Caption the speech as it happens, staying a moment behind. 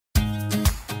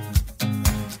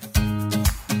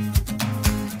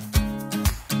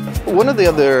One of the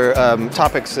other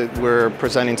topics that we're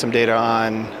presenting some data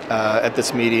on at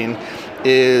this meeting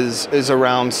is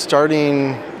around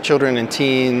starting children and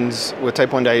teens with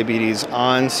type 1 diabetes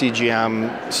on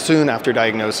CGM soon after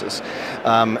diagnosis.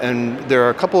 And there are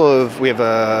a couple of, we have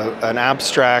an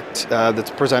abstract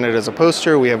that's presented as a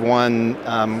poster. We have one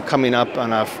coming up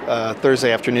on a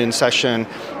Thursday afternoon session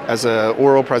as an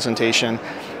oral presentation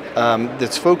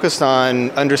that's focused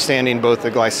on understanding both the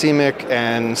glycemic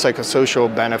and psychosocial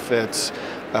benefits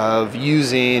of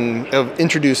introducing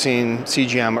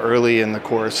CGM early in the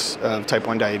course of type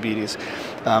 1 diabetes.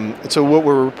 So what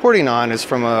we're reporting on is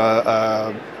from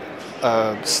a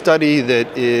study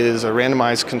that is a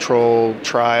randomized controlled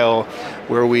trial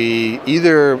where we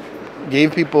either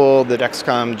gave people the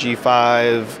Dexcom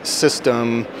G5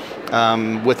 system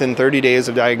within 30 days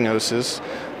of diagnosis,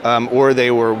 or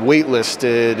they were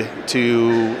waitlisted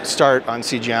to start on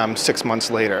CGM 6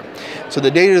 months later. So the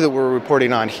data that we're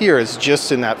reporting on here is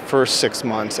just in that first 6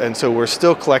 months, and so we're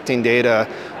still collecting data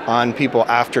on people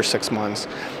after 6 months.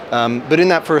 But in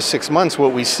that first 6 months,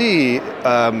 what we see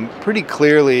pretty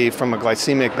clearly from a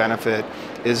glycemic benefit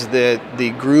is that the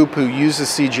group who uses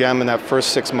CGM in that first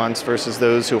 6 months versus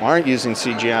those who aren't using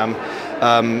CGM,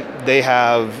 they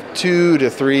have 2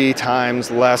 to 3 times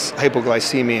less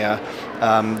hypoglycemia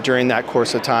during that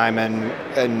course of time,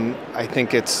 and I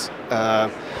think it's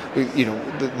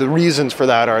the reasons for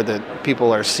that are that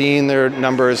people are seeing their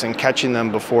numbers and catching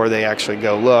them before they actually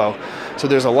go low. So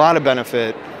there's a lot of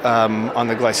benefit on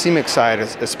the glycemic side,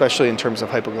 especially in terms of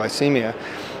hypoglycemia.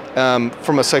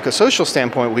 From a psychosocial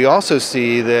standpoint, we also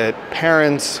see that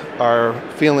parents are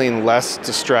feeling less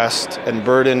distressed and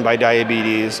burdened by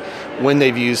diabetes when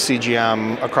they've used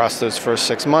CGM across those first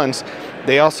 6 months.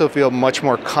 They also feel much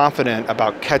more confident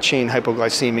about catching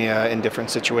hypoglycemia in different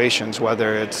situations,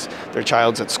 whether it's their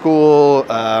child's at school,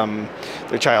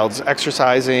 their child's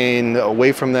exercising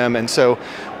away from them. And so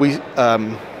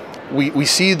we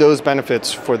see those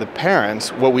benefits for the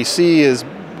parents. What we see is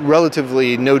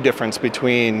relatively no difference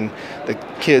between the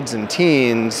kids and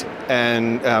teens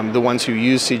and the ones who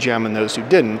use CGM and those who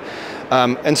didn't.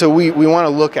 And so we want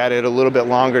to look at it a little bit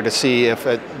longer to see if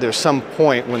there's some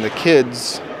point when the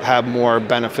kids have more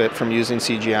benefit from using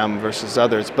CGM versus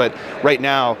others. But right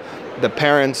now, the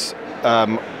parents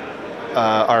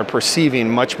are perceiving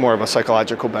much more of a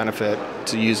psychological benefit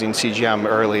to using CGM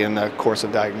early in the course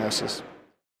of diagnosis.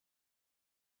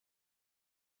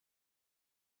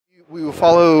 We will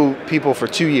follow people for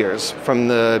 2 years from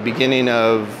the beginning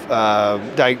of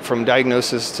from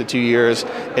diagnosis to 2 years.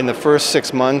 In the first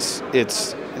 6 months,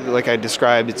 it's like I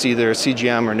described, it's either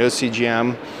CGM or no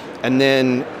CGM, and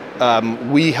then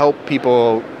we help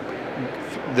people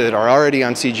that are already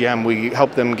on CGM. We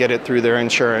help them get it through their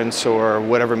insurance or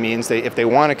whatever means if they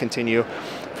want to continue.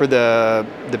 For the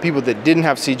people that didn't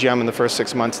have CGM in the first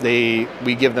 6 months,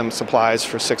 we give them supplies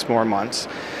for 6 more months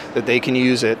that they can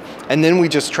use it, and then we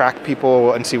just track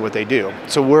people and see what they do.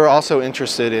 So we're also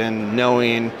interested in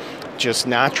knowing just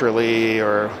naturally,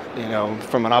 or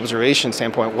from an observation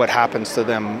standpoint, what happens to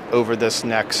them over this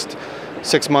next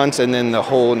 6 months and then the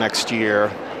whole next year,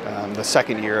 the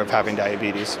second year of having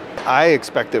diabetes. I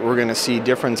expect that we're going to see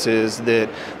differences, that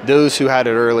those who had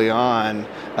it early on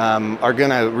are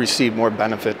going to receive more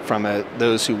benefit from it,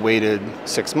 those who waited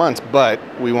 6 months, but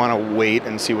we want to wait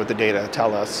and see what the data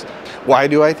tell us. Why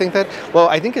do I think that? Well,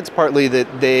 I think it's partly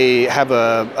that they have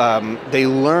they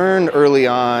learn early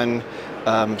on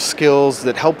skills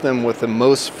that help them with the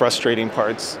most frustrating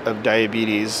parts of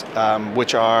diabetes,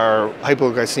 which are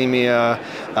hypoglycemia,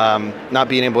 not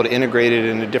being able to integrate it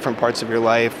into different parts of your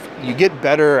life. You get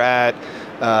better at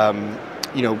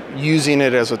using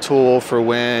it as a tool for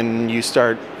when you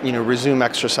start, resume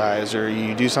exercise or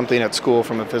you do something at school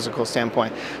from a physical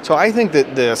standpoint. So I think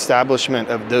that the establishment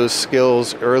of those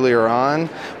skills earlier on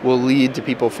will lead to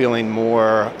people feeling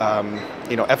more,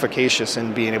 efficacious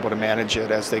in being able to manage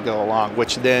it as they go along,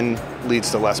 which then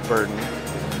leads to less burden.